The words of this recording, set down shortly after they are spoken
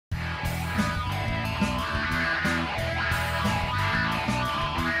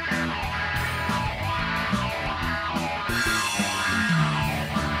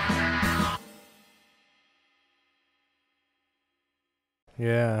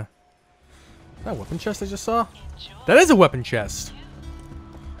Yeah. Is that a weapon chest I just saw? That is a weapon chest.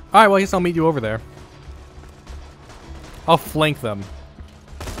 Alright, well I guess I'll meet you over there. I'll flank them.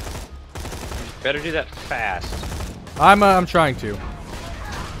 Better do that fast. I'm trying to.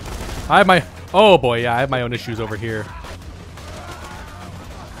 I have my... Oh boy, yeah, I have my own issues over here.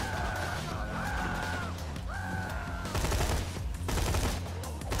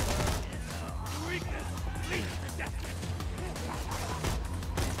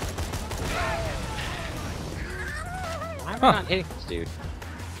 Why am I not hitting this dude?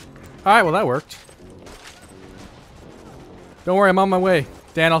 Alright, well that worked. Don't worry, I'm on my way.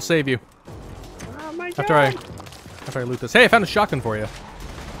 Dan, I'll save you. Oh my God. After I loot this. Hey, I found a shotgun for you.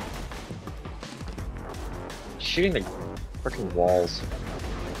 Shooting the freaking walls.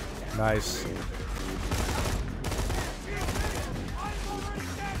 Nice. Did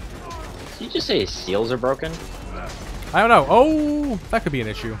you just say his seals are broken? I don't know. Oh, that could be an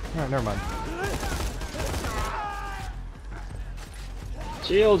issue. Alright, never mind.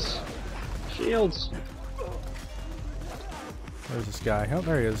 Shields! Shields! Where's this guy? Oh,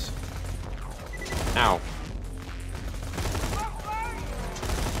 there he is. Ow.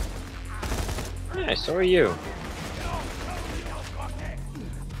 Yeah, so are you.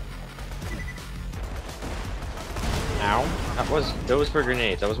 Ow. Those were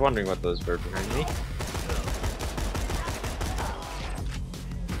grenades. I was wondering what those were behind me.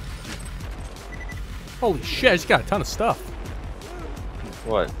 Holy shit, I just got a ton of stuff.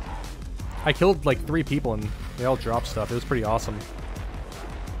 What? I killed like 3 people and they all dropped stuff. It was pretty awesome.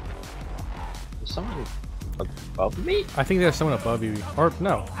 Is someone above me? I think there's someone above you. Or,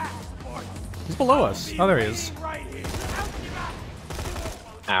 no. He's below us. Oh, there he is.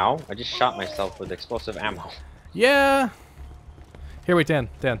 Ow. I just shot myself with explosive ammo. Yeah. Here, wait, Dan.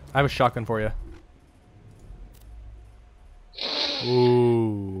 Dan, I have a shotgun for you.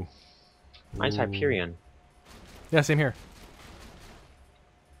 Ooh. Mine's Hyperion. Yeah, same here.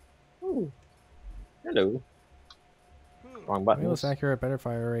 Ooh. Hello. Wrong button. Less accurate, better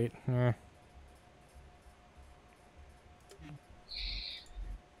fire rate.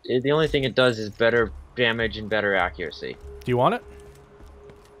 The only thing it does is better damage and better accuracy. Do you want it?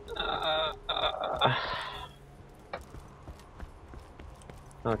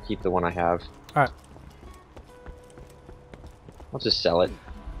 I'll keep the one I have. Alright. I'll just sell it.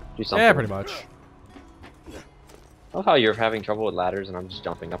 Do something. Yeah, pretty much. I love how you're having trouble with ladders and I'm just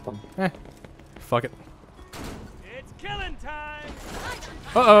jumping up them. Fuck it. It's killing time.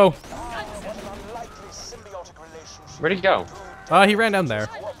 Uh-oh. Where'd he go? He ran down there.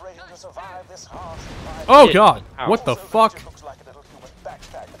 Oh Shit. god. Ow. What the fuck?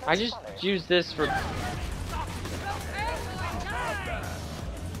 I just used this for...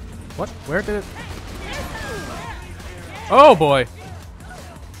 What? Where did it... Oh boy.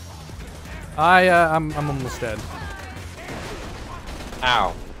 I'm almost dead.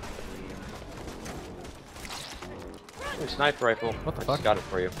 Ow. Ooh, sniper rifle. What the I fuck? just got it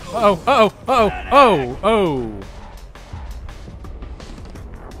for you. Uh-oh. Uh-oh. Uh-oh. Oh. Oh.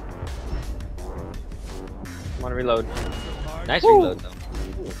 I want to reload. Nice Woo. reload, though.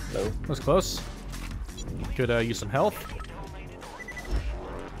 Ooh, low. That was close. Could use some health.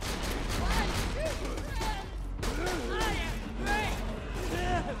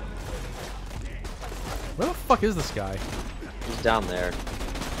 Where the fuck is this guy? He's down there.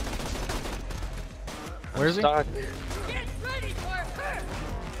 Where is he? Stuck.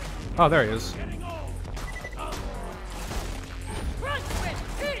 Oh, there he is.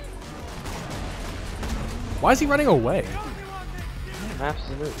 Why is he running away? I have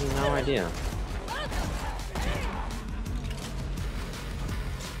absolutely no idea.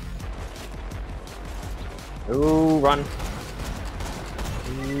 Ooh, run.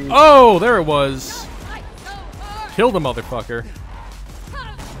 Oh, there it was. Kill the motherfucker.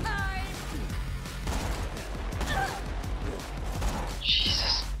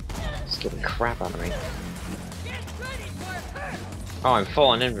 Jesus. He's getting crap out of me. Oh, I'm full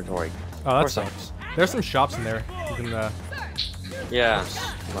on inventory. Oh, that Of course I- sucks. There's some shops in there. You can, Yeah.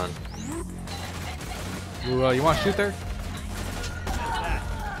 Come on. you want to shoot there?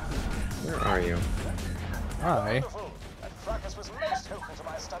 Where are you? Hi.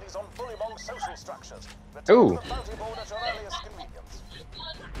 Ooh.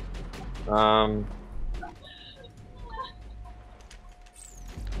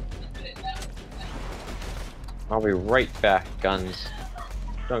 I'll be right back, guns.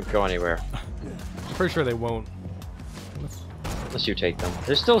 Don't go anywhere. I'm pretty sure they won't. Unless you take them.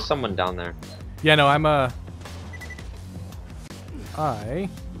 There's still someone down there. Yeah, no, I'm, I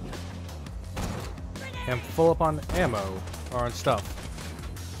am full up on ammo, or on stuff.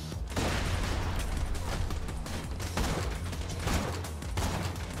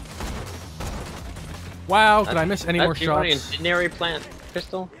 Wow, did I miss any more Do you want an shots? incendiary plant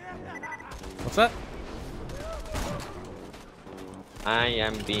pistol? What's that? I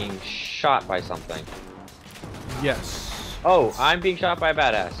am being shot by something. Yes. Oh, I'm being shot by a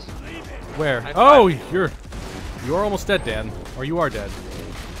badass. Where? High Oh, five. you're almost dead, Dan. Or you are dead.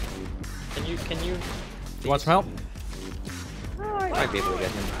 Can you? You want some help? Oh, I might be able to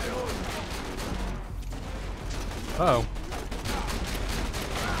get him. Uh-oh.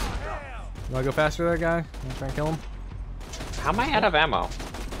 You wanna go faster there, guy? Wanna try and kill him? How am I out of ammo?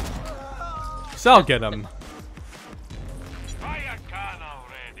 So I'll get him. Buy a gun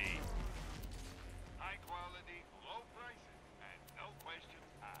already. High quality, low prices, and no questions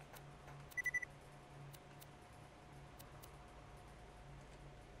asked.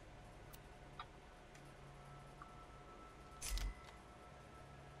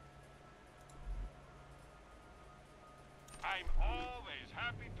 I'm always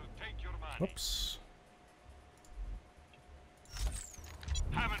happy to take your money. Whoops.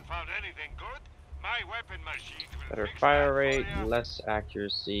 Haven't found anything good? My weapon machine will Better fix fire that rate, for ya. less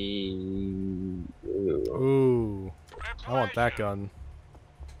accuracy. Ooh. Ooh. A I want that pleasure. gun.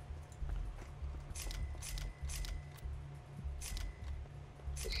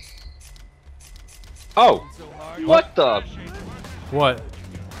 Oh! What the? What?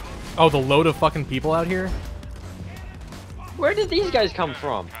 Oh, the load of fucking people out here? Where did these guys come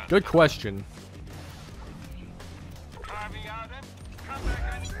from? Good question. Harvey Alden, come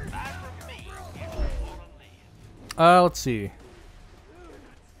back and buy from me. You won't leave. Let's see.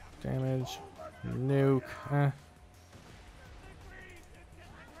 Damage. Nuke.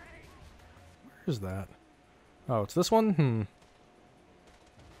 Where's that? Oh, it's this one? Hmm.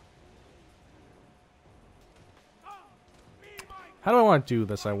 How do I want to do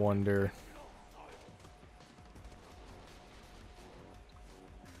this, I wonder?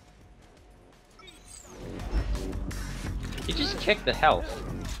 You just kicked the health.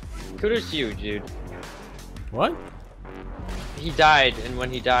 Kudos to you, dude. What? He died, and when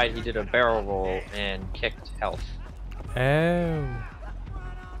he died, he did a barrel roll and kicked health. Oh.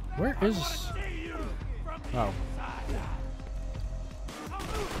 Where is... Oh.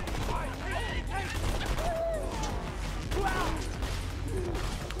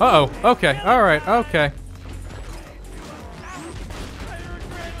 Uh-oh. Okay. Alright. Okay.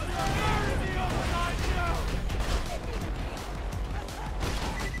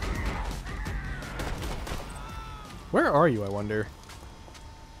 Where are you, I wonder?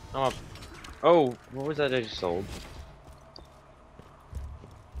 I'm up. Oh, what was that I just sold?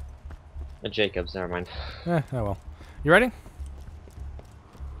 A Jacobs, never mind. Oh well. You ready?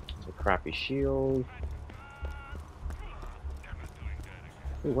 A crappy shield.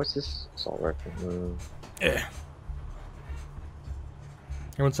 Ooh, what's this assault rifle? Yeah.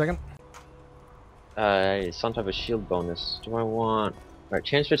 Here, 1 second. Some type of shield bonus. Do I want... Alright,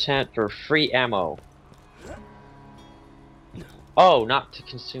 chance percent for free ammo. Oh, not to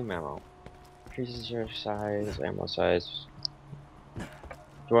consume ammo. Increases your size, ammo size.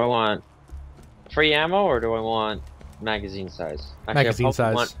 Do I want free ammo or do I want magazine size? Actually, Magazine I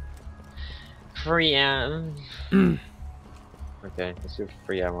probably size. want free ammo. Okay, let's do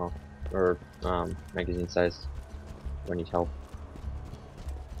free ammo. Or, magazine size. Do I need help?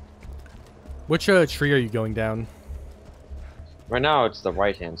 Which tree are you going down? Right now, it's the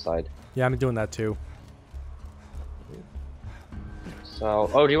right-hand side. Yeah, I'm doing that too. So,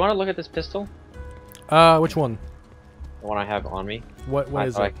 oh, do you want to look at this pistol? Which one? The one I have on me. What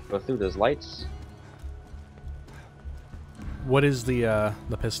is I it? can go through those lights. What is the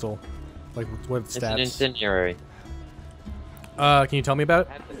pistol? Like, what It's an stats? incendiary. Can you tell me about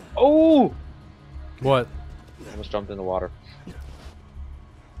it? Oh! What? I almost jumped in the water.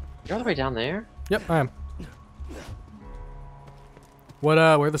 You're all the way down there? Yep, I am. What,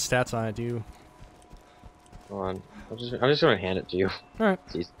 where are the stats on it? Do you... Hold on. I'm just gonna hand it to you. Alright.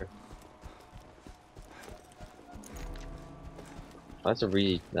 It's easier. Oh,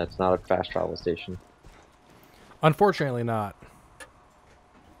 that's not a fast travel station. Unfortunately not.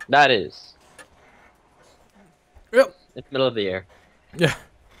 That is. Yep. It's middle of the air. Yeah.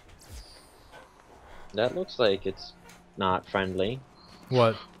 That looks like it's not friendly.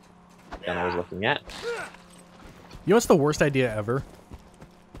 What? Than I was looking at. You know what's the worst idea ever?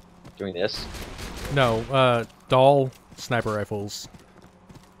 Doing this. No, doll sniper rifles.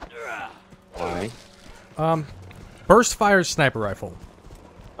 Why? Burst fire sniper rifle.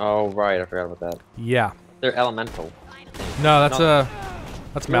 Oh, right. I forgot about that. Yeah. They're elemental. No, that's No.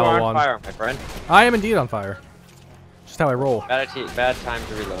 that's You are on Malawon. fire, my friend. I am indeed on fire. Just how I roll. Bad time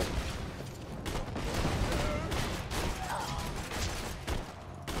to reload.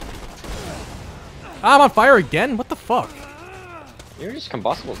 Ah, I'm on fire again? What the fuck? You're just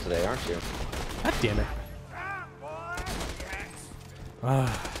combustible today, aren't you? God damn it.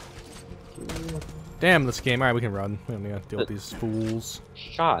 Ah. Damn this game. Alright, we can run. We don't need to deal with these fools.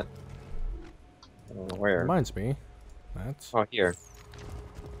 Shot. I don't know where. Reminds me. That's... Oh, here.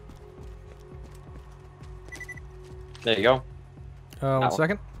 There you go. One Ow.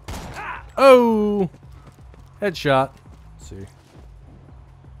 second. Oh! Headshot. Let's see.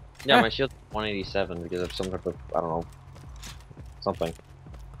 Yeah, Eh. my shield's 187 because of some type of, I don't know, something.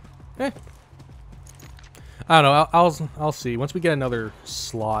 Eh. I don't know. I'll see. Once we get another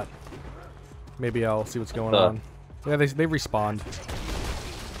slot, maybe I'll see what's going on. Yeah, they respawned.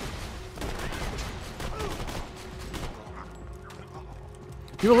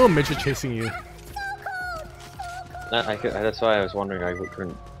 You have a little midget chasing you. That's why I was wondering I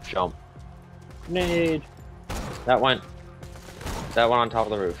couldn't jump. Grenade. That went on top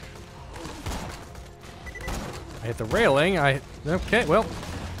of the roof. I hit the railing. Okay, well.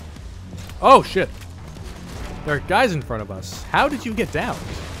 Oh shit. There are guys in front of us. How did you get down?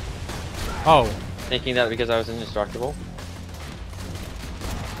 Oh. Thinking that because I was indestructible.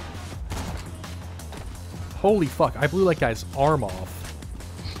 Holy fuck. I blew that guy's arm off.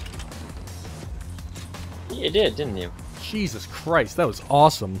 You did, didn't you? Jesus Christ, that was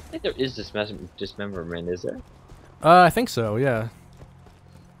awesome. I think there is dismemberment, is there? I think so, yeah.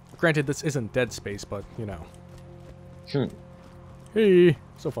 Granted, this isn't Dead Space, but, you know. Hey,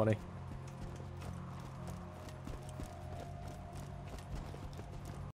 so funny.